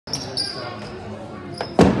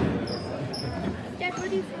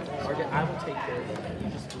I will take care of that. You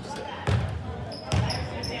just go sit.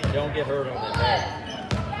 Don't get hurt on that bag.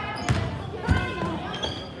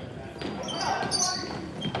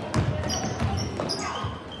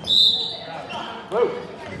 Luke,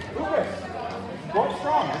 Lucas, go up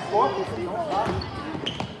strong. Just go up. Don't stop.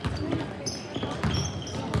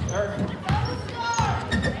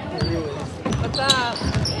 What's up?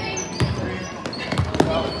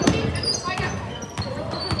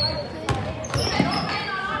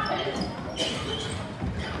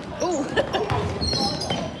 Ooh.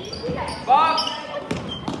 Bob.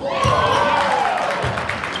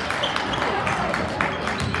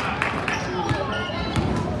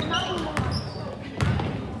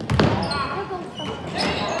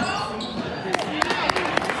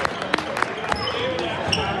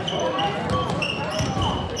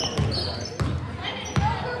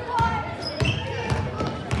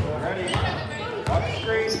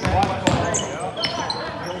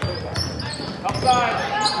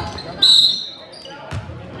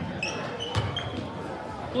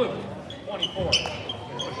 Blue, 24.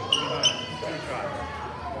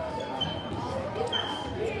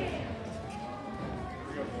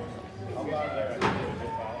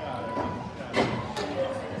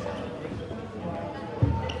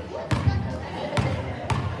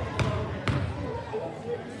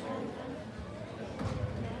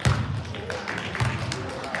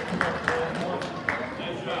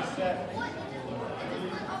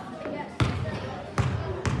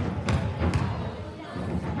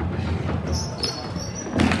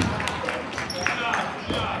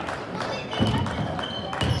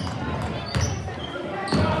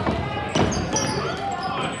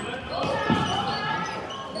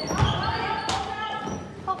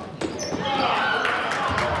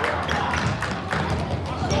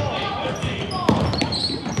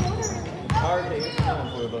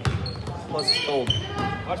 Plus it's cold.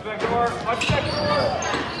 Watch back door. Watch back door.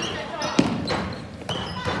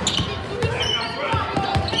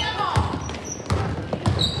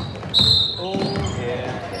 Oh,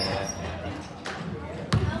 yeah.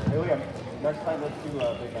 Here we go. Next time, let's do a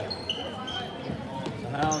big match. So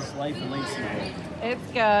how's life in Lacey? It's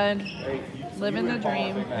good. Hey, Living the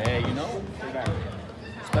dream. Hey, you know,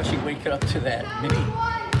 especially waking up to that mini.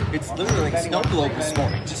 It's literally like a snow globe this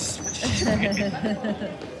morning. Just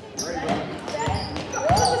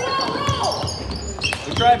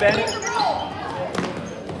Good try, Benny.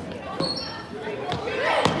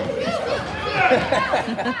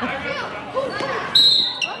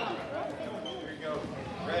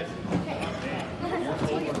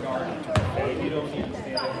 You don't need to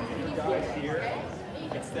stand up. Your guy's here.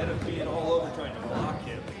 Instead of being all over trying to block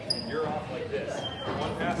him, you're off like this.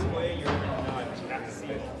 One pass away, you're not have to see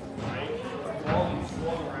it. Right? All you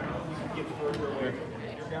slow around, you can get further away from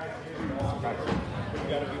him. Your guy's here, you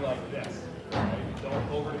gotta be like this. Right?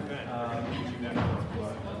 Don't over defend.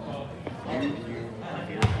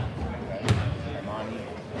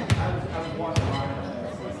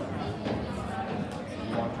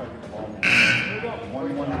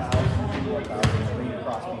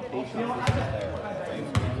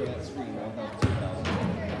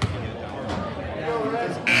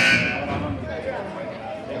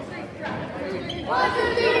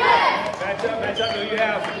 Match up, who you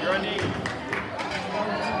have? You're on knee.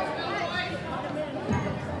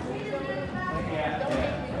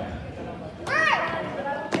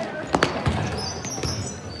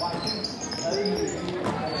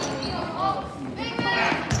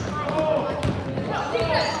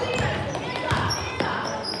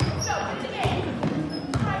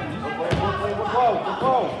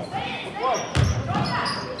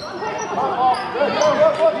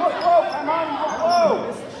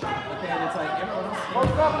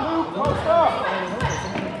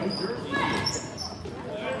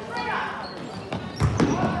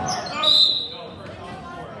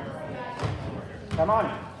 Come on.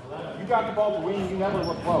 You got the ball to win. You never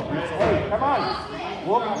look low. Hey, come on.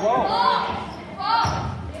 Look low.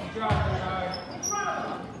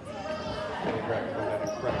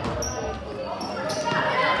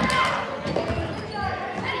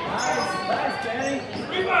 Nice, Danny.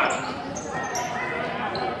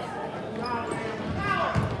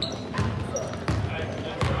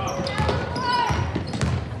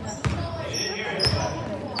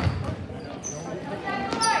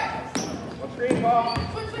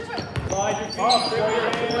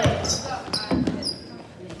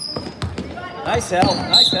 Nice help.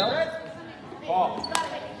 Nice help. Paul,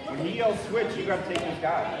 when he yells switch, you got to take his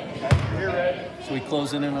guy. Okay? Here, Red. So we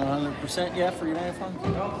closing in on 100% yet for United Fund?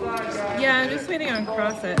 Yeah, I'm just waiting on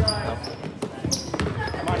CrossFit.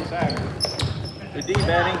 Come on, Zach. Good D,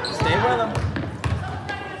 Benny. Stay with him.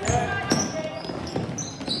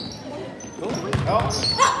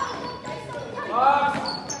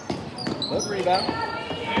 Good rebound.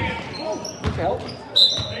 Good help.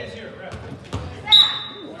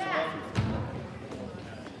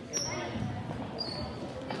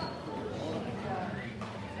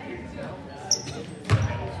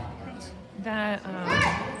 That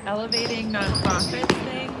elevating nonprofits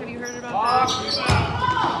thing. Have you heard about that?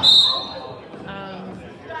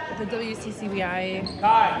 The WCCBI,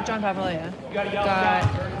 John Papalia got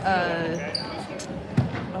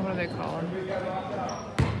what do they call him?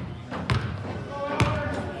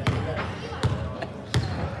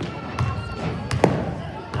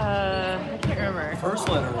 I can't remember. First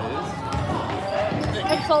letter is.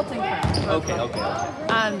 Consulting firm. Okay.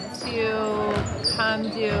 To come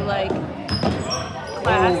do like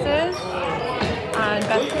classes on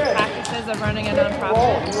best practices of running a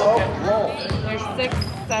nonprofit. There's 6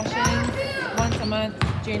 sessions, once a month,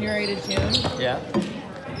 January to June. Yeah.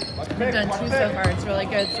 We've done 2 so far. It's really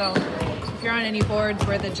good. So if you're on any boards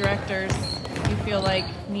where the directors you feel like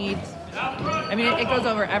need, I mean, it goes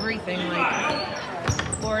over everything like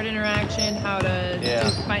board interaction, how to do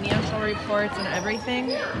financial reports and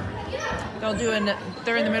everything. They'll do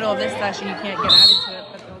they're in the middle of this session, you can't get added to it,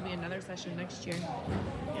 but there'll be another session next year.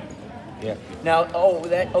 Yeah. Now,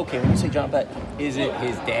 okay, when you say John Bett, is it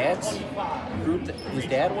his dad's group that his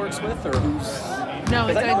dad works with, or who's? No,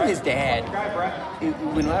 it's I know his dad.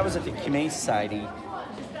 When I was at the Humane Society,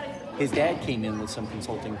 his dad came in with some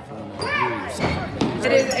consulting firm or something.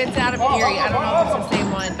 It's out of Erie. I don't know if it's the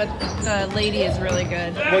same one, but the lady is really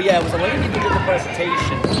good. Well, yeah, it was a lady who did the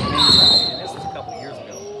presentation at the Humane Society, and this was a couple of years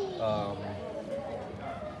ago.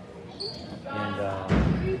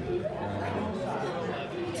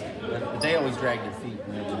 But they always drag their feet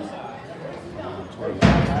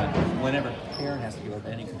whenever Karen has to give up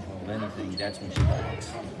any control of anything, that's when she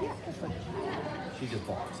balks. She just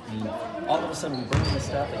balks. I mean, all of a sudden we bring in this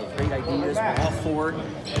stuff, they have great ideas, we're all for it,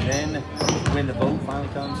 and then when the vote finally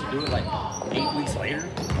comes to do it like 8 weeks later,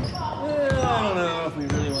 well, I don't know if we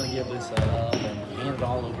really want to give this up and hand it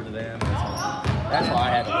all over to them. That's why I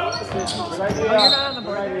had to work. You're not on the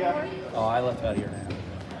board anymore? Oh, I left out here now.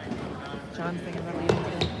 John's thinking about leaving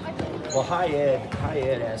too. Well, High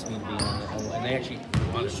Ed asked me to be on it, and they actually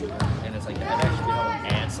wanted to, and it's like I've actually been able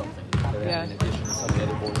to add something to that in addition to some of the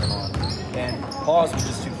other boards I'm on. And Paws was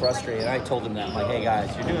just too frustrated. I told him that, I'm like, hey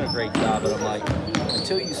guys, you're doing a great job, but I'm like,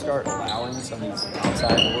 until you start allowing some of these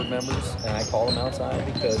outside board members, and I call them outside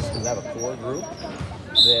because we have a core group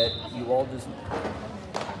that you all just.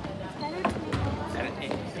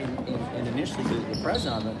 And initially, the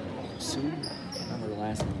president on the Sue, I remember the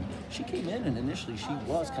last name. She came in and initially she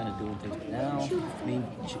was kind of doing things, but now, I mean,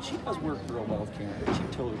 she does work real well with Karen. She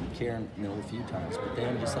told Karen, a few times, but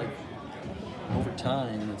then just like over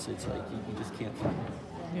time, it's like you just can't find it.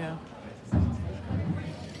 Yeah.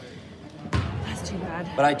 That's too bad.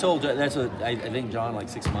 But I told that's what I think John like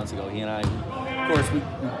 6 months ago. He and I, of course, we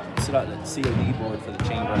sit on the COD board for the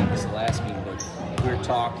chamber. I missed the last meeting, but we were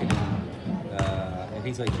talking, and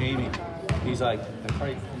he's like, Jamie, he's like, you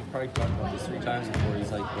probably talked about this 3 times before.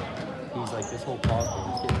 He's like, this whole pause thing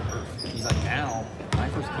is getting hurt. He's like, now, when I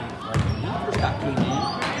first came, like when he first came in,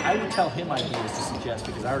 I would tell him ideas to suggest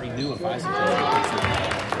because I already knew if I suggested it.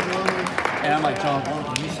 And I'm like, John, why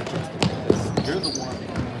don't you suggest it? Because you're the one that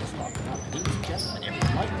you want to talk about. He suggested it,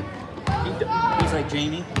 everyone liked it. He's like,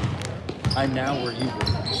 Jamie, I'm now where you were.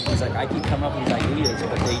 He's like, I keep coming up with these ideas,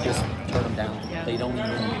 but they just turn them down. Yeah. They don't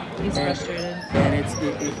even. He's frustrated. And it's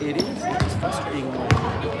frustrating.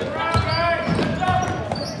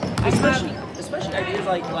 Especially ideas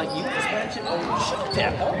like you just mentioned. Oh, shut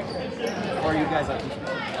that up. Or you guys like.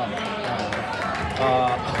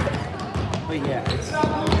 But yeah, it's.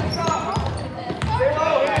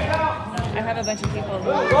 I have a bunch of people who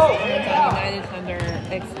are United Thunder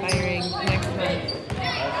expiring next month.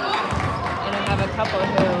 And I have a couple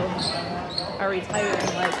who are retiring,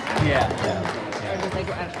 like, or just like,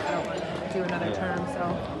 I don't want to do another term, so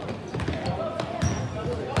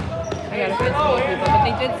I got a good school of people, but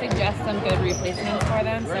they did suggest some good replacements for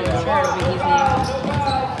them, so I'm sure it'll be easy.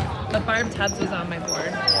 But Barb Tubbs was on my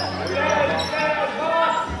board.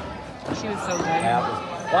 She was so good.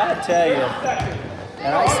 Well, I tell you,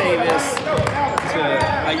 and I say this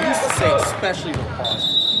I used to say especially with Paws,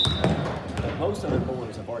 but most other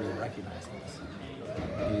boards have already recognized this.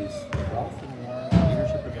 Is wealth and more,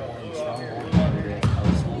 leadership and more, and strong board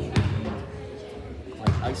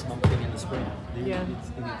like ice monkey in the spring. Yeah.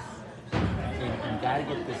 And you gotta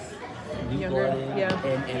get this new blood in. Yeah.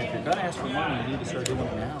 And if you're gonna ask for money, you need to start doing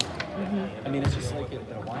it now. I mean, it's just like at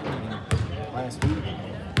a wine meeting last week.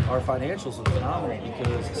 our financials were phenomenal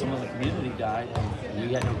because someone in the community died and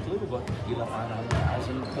we had no clue, but he left behind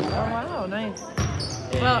 $100,000. Oh wow, nice.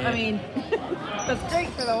 Well, I mean, that's great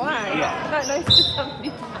for the wife. Yeah. Not nice to somebody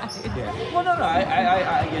died. Yeah. Well, no,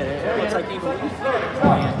 I get it. It's like even we had a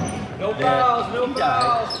client that he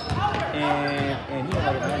died, and he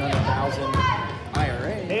had a $900,000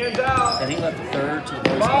 IRA. Hands out. And he left a third to the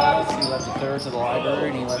Boy Scouts, he left a third to the library,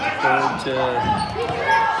 and he left a third to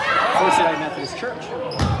First United Methodist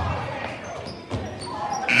Church.